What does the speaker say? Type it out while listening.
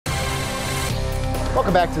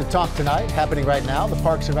Welcome back to Talk Tonight. Happening right now, the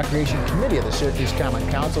Parks and Recreation Committee of the Syracuse Common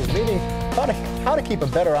Council is meeting how to keep a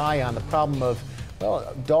better eye on the problem of,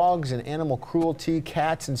 well, dogs and animal cruelty,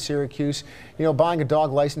 cats in Syracuse. You know, buying a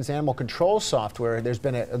dog licensed animal control software, there's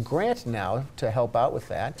been a grant now to help out with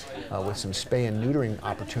that, with some spay and neutering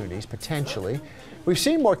opportunities, potentially. We've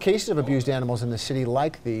seen more cases of abused animals in the city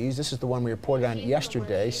like these. This is the one we reported on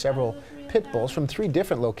yesterday. Several pit bulls from 3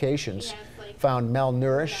 different locations found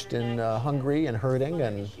malnourished and hungry and hurting,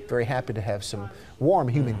 and very happy to have some warm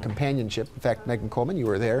human companionship. In fact, Megan Coleman, you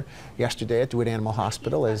were there yesterday at DeWitt Animal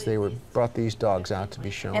Hospital as they brought these dogs out to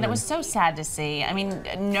be shown. And it was so sad to see. I mean,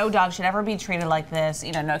 no dog should ever be treated like this.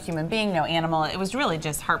 You know, no human being, no animal. It was really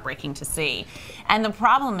just heartbreaking to see. And the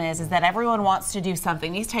problem is that everyone wants to do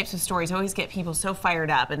something. These types of stories always get people so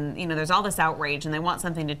fired up, and you know, there's all this outrage, and they want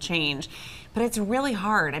something to change. But it's really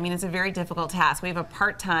hard. I mean, it's a very difficult task. We have a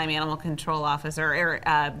part-time animal control officer,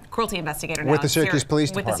 or cruelty investigator now with the Syracuse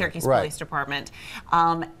Police Department. With the Syracuse Police Department.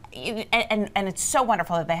 And it's so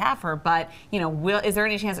wonderful that they have her, but you know, is there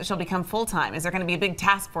any chance that she'll become full-time? Is there going to be a big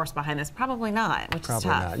task force behind this? Probably not, which is tough.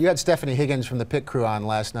 Not. You had Stephanie Higgins from the pit crew on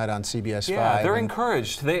last night on CBS 5. Yeah, they're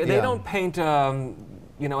encouraged. They don't paint,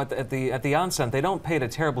 you know, at the onset, they don't paint a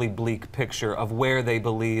terribly bleak picture of where they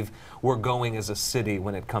believe we're going as a city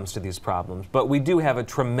when it comes to these problems. But we do have a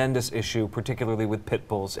tremendous issue, particularly with pit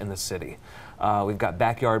bulls in the city. We've got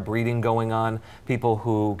backyard breeding going on, people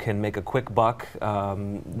who can make a quick buck.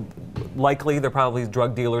 Likely, they're probably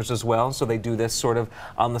drug dealers as well, so they do this sort of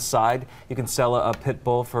on the side. You can sell a pit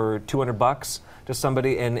bull for $200 to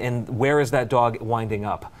somebody, and where is that dog winding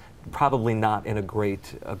up? Probably not in a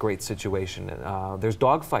great situation. There's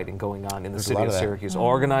dog fighting going on in the city of Syracuse.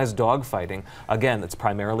 Organized dog fighting. Again, it's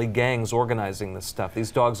primarily gangs organizing this stuff.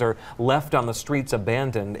 These dogs are left on the streets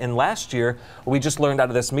abandoned. And last year, we just learned out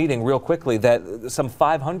of this meeting real quickly that some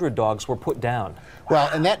 500 dogs were put down. Well,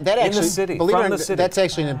 and that actually, in the city, that's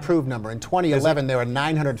actually an improved number. In 2011, there were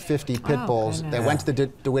 950 pit bulls that went to the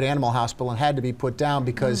DeWitt Animal Hospital and had to be put down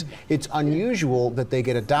because it's unusual that they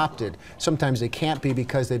get adopted. Sometimes they can't be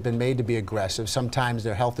because they've been made to be aggressive. Sometimes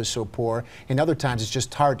their health is so poor, and other times it's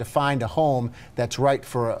just hard to find a home that's right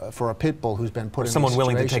for a pit bull who's been put in someone these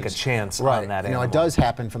willing to situations. take a chance on that animal. You know, it does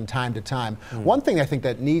happen from time to time. One thing I think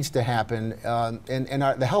that needs to happen,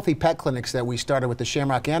 the healthy pet clinics that we started with the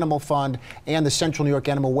Shamrock Animal Fund and the Central New York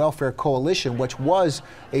Animal Welfare Coalition, which was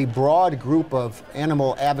a broad group of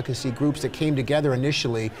animal advocacy groups that came together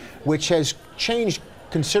initially, which has changed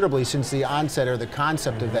considerably since the onset or the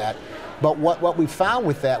concept of that. But what we found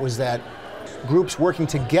with that was that groups working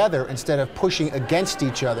together instead of pushing against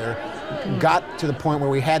each other got to the point where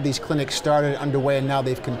we had these clinics started underway, and now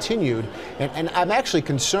they've continued. And I'm actually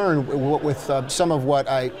concerned with some of what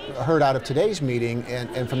I heard out of today's meeting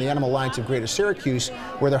and from the Animal Alliance of Greater Syracuse,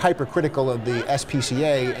 where they're hypercritical of the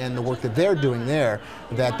SPCA and the work that they're doing there,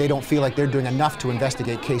 that they don't feel like they're doing enough to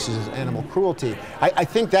investigate cases of animal cruelty. I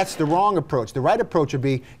think that's the wrong approach. The right approach would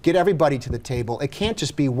be get everybody to the table. It can't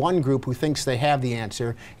just be one group who thinks they have the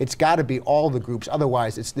answer. It's got to be all the groups.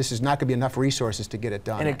 Otherwise, this is not going to be enough resources to get it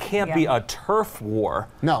done. And it can't be a turf war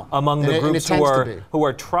among the groups who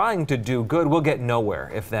are trying to do good. We'll get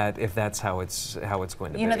nowhere if that's how it's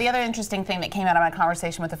going to be. You know, the other interesting thing that came out of my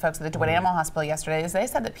conversation with the folks at the DeWitt Animal Hospital yesterday is they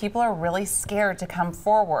said that people are really scared to come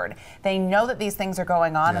forward. They know that these things are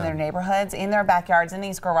going on in their neighborhoods, in their backyards, in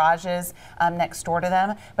these garages next door to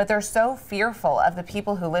them, but they're so fearful of the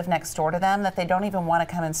people who live next door to them that they don't even want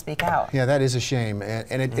to come and speak out. Yeah, that is a shame,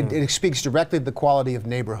 and it speaks directly to the quality of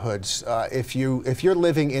neighborhoods. If you're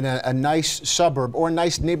living in a nice suburb or a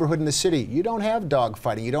nice neighborhood in the city, you don't have dog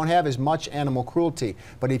fighting, you don't have as much animal cruelty.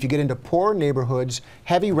 But if you get into poor neighborhoods,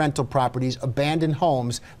 heavy rental properties, abandoned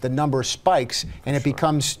homes, the number spikes, and it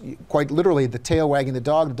becomes quite literally the tail wagging the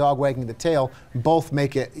dog wagging the tail. Both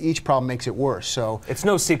make it, each problem makes it worse. So it's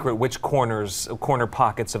no secret which corner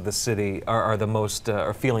pockets of the city are the most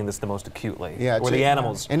are feeling this the most acutely. Yeah, where the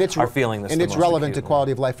animals are feeling this. And the it's most relevant acutely. to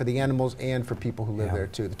quality of life for the animals and for people who live there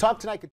too. The Talk Tonight.